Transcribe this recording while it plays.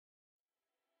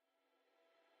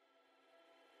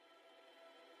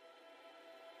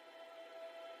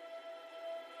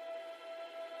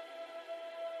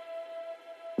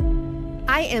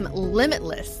I am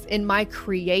limitless in my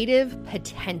creative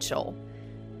potential.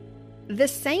 The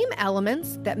same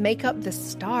elements that make up the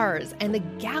stars and the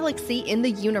galaxy in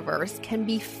the universe can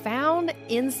be found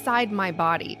inside my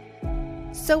body.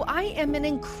 So I am an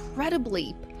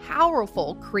incredibly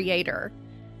powerful creator.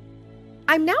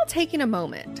 I'm now taking a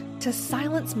moment to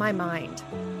silence my mind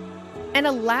and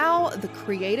allow the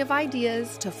creative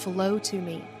ideas to flow to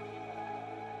me.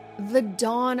 The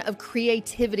dawn of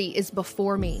creativity is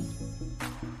before me.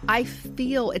 I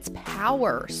feel its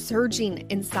power surging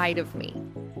inside of me.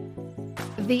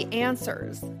 The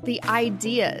answers, the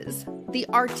ideas, the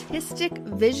artistic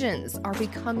visions are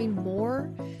becoming more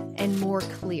and more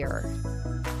clear.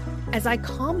 As I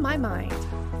calm my mind,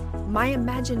 my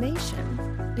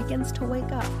imagination begins to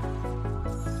wake up.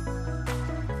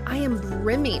 I am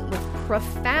brimming with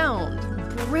profound,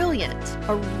 brilliant,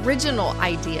 original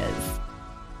ideas.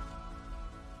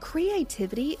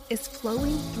 Creativity is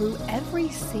flowing through every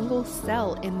single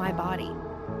cell in my body.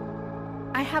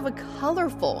 I have a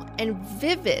colorful and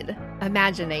vivid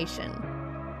imagination.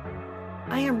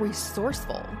 I am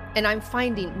resourceful, and I'm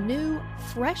finding new,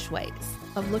 fresh ways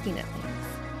of looking at things.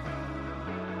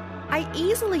 I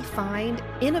easily find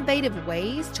innovative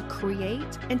ways to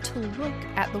create and to look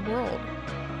at the world.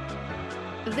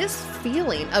 This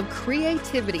feeling of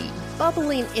creativity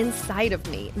bubbling inside of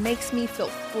me makes me feel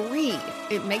free.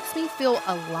 It makes me feel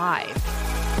alive.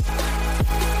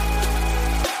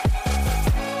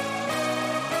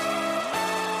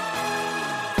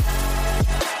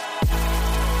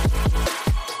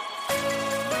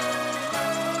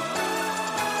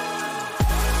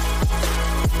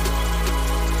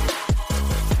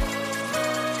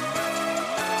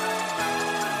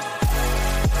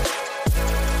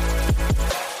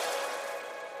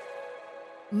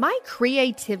 My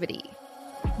creativity,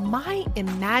 my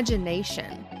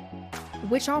imagination,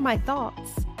 which are my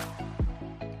thoughts,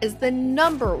 is the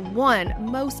number one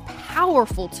most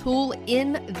powerful tool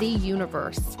in the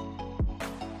universe.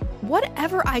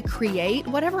 Whatever I create,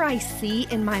 whatever I see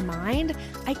in my mind,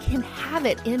 I can have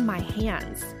it in my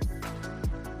hands.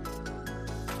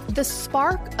 The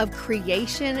spark of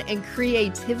creation and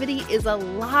creativity is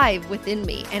alive within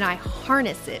me, and I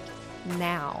harness it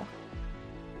now.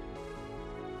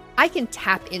 I can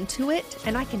tap into it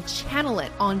and I can channel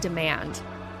it on demand.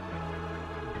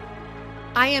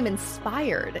 I am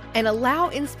inspired and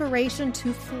allow inspiration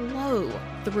to flow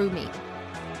through me.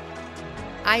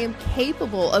 I am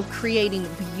capable of creating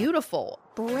beautiful,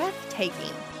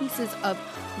 breathtaking pieces of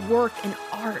work and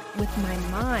art with my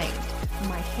mind,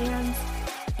 my hands,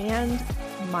 and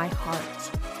my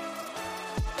heart.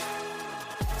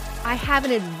 I have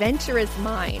an adventurous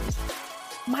mind.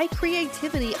 My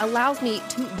creativity allows me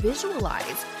to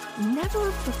visualize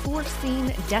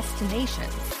never-before-seen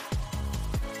destinations.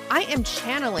 I am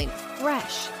channeling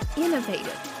fresh,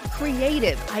 innovative,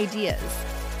 creative ideas.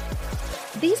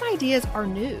 These ideas are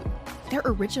new. They're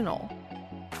original.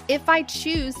 If I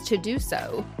choose to do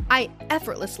so, I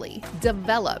effortlessly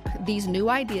develop these new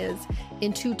ideas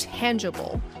into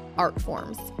tangible art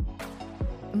forms.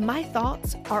 My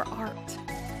thoughts are art.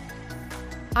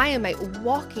 I am a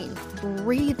walking,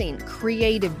 breathing,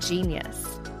 creative genius.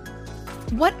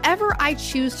 Whatever I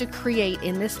choose to create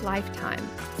in this lifetime,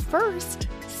 first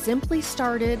simply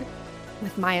started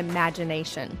with my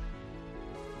imagination.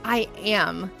 I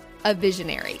am a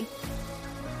visionary.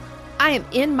 I am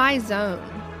in my zone.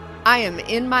 I am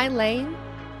in my lane,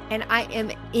 and I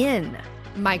am in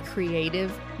my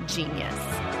creative genius.